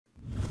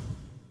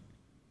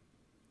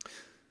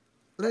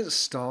Let's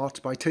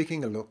start by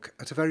taking a look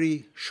at a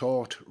very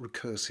short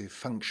recursive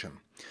function.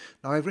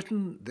 Now, I've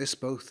written this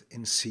both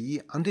in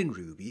C and in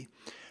Ruby,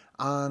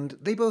 and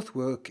they both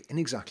work in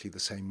exactly the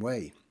same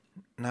way.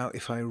 Now,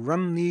 if I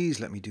run these,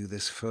 let me do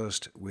this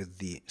first with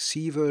the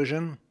C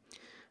version,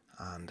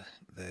 and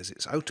there's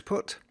its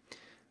output.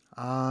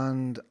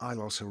 And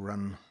I'll also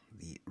run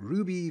the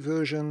Ruby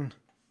version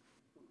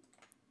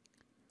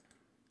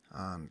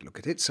and look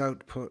at its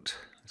output.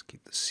 Let's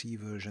keep the C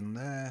version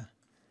there.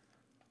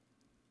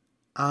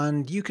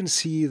 And you can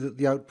see that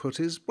the output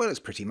is, well, it's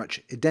pretty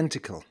much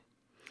identical.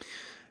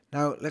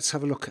 Now let's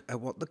have a look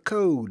at what the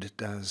code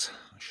does.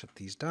 I'll shut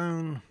these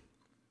down.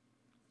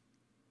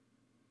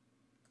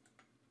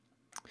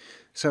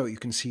 So you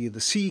can see the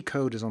C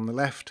code is on the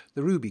left,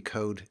 the Ruby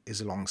code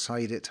is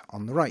alongside it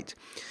on the right.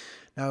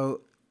 Now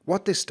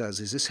what this does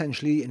is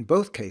essentially, in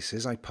both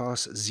cases, I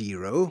pass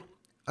 0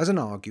 as an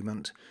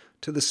argument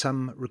to the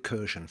sum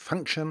recursion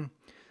function,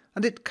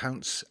 and it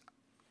counts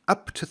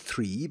up to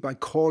 3 by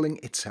calling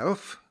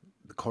itself,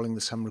 calling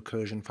the sum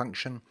recursion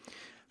function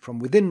from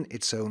within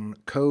its own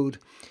code.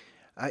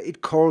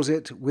 It calls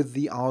it with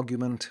the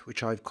argument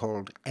which I've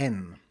called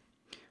n.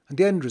 And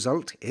the end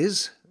result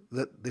is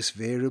that this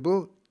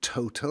variable,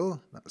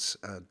 total, that's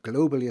a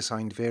globally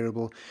assigned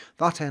variable,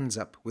 that ends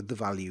up with the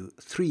value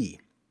 3.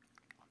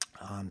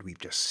 And we've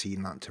just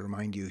seen that to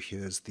remind you.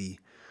 Here's the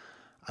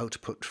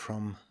output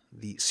from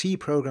the C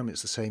program.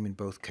 It's the same in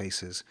both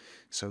cases,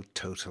 so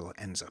total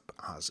ends up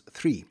as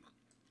 3.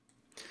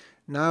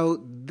 Now,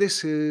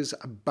 this is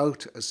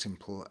about as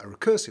simple a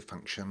recursive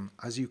function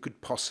as you could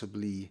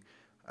possibly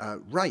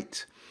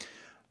write.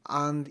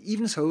 And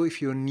even so, if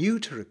you're new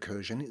to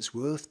recursion, it's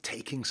worth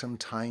taking some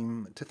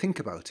time to think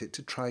about it,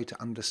 to try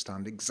to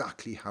understand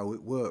exactly how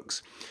it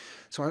works.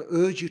 So I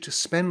urge you to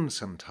spend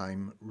some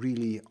time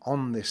really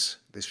on this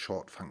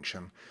short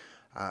function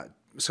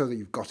so that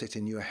you've got it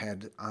in your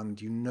head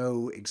and you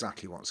know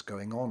exactly what's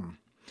going on.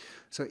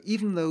 So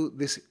even though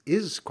this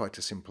is quite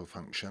a simple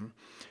function,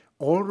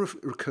 all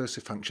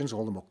recursive functions,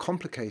 all the more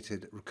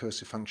complicated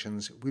recursive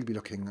functions we'll be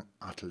looking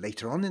at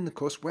later on in the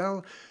course,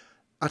 well,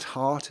 at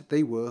heart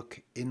they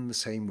work in the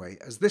same way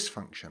as this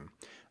function.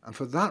 And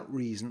for that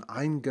reason,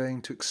 I'm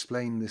going to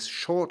explain this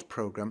short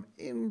program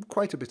in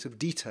quite a bit of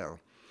detail,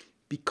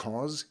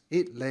 because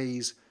it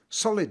lays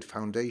solid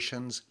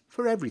foundations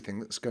for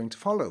everything that's going to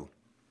follow.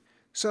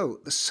 So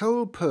the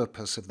sole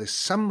purpose of this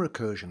sum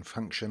recursion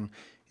function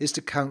is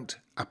to count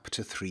up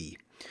to 3.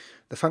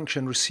 The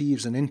function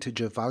receives an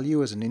integer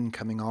value as an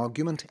incoming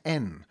argument,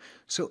 n,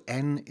 so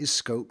n is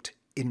scoped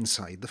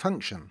inside the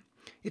function.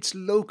 It's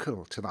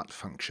local to that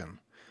function.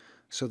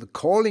 So the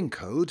calling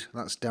code,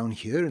 that's down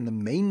here in the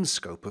main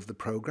scope of the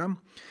program,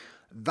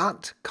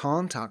 that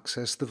can't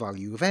access the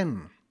value of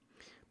n.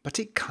 But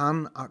it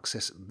can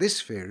access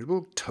this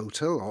variable,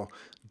 total, or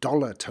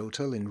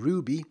 $total in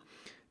Ruby,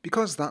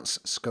 because that's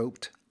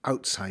scoped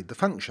outside the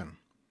function.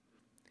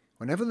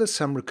 Whenever the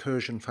sum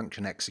recursion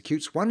function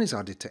executes, 1 is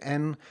added to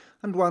n,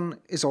 and 1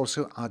 is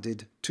also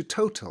added to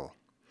total.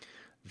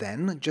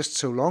 Then, just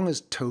so long as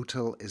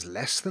total is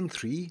less than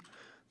 3,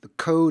 the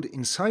code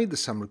inside the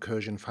sum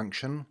recursion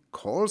function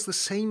calls the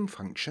same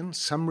function,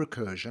 sum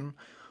recursion,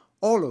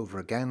 all over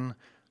again,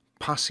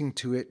 passing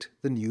to it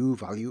the new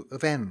value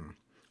of n.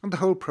 And the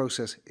whole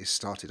process is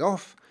started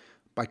off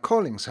by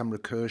calling sum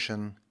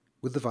recursion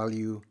with the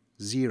value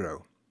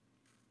 0.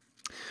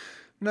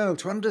 Now,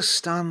 to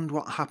understand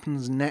what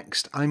happens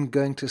next, I'm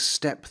going to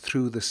step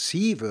through the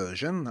C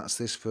version, that's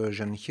this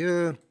version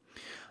here.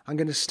 I'm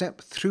going to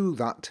step through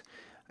that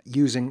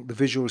using the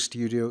Visual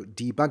Studio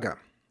debugger.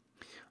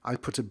 I'll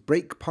put a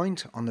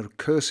breakpoint on the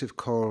recursive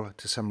call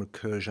to sum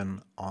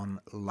recursion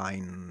on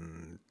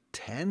line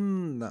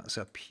 10, that's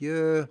up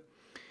here.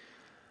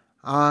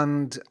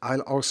 And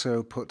I'll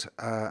also put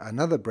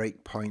another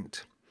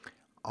breakpoint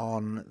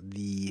on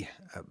the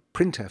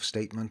printf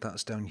statement,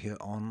 that's down here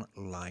on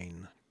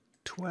line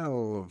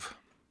 12.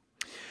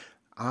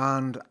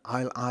 And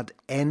I'll add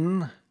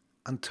n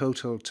and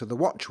total to the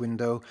watch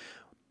window,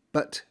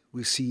 but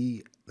we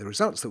see the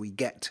results that we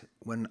get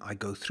when I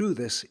go through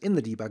this in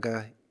the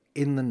debugger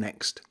in the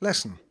next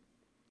lesson.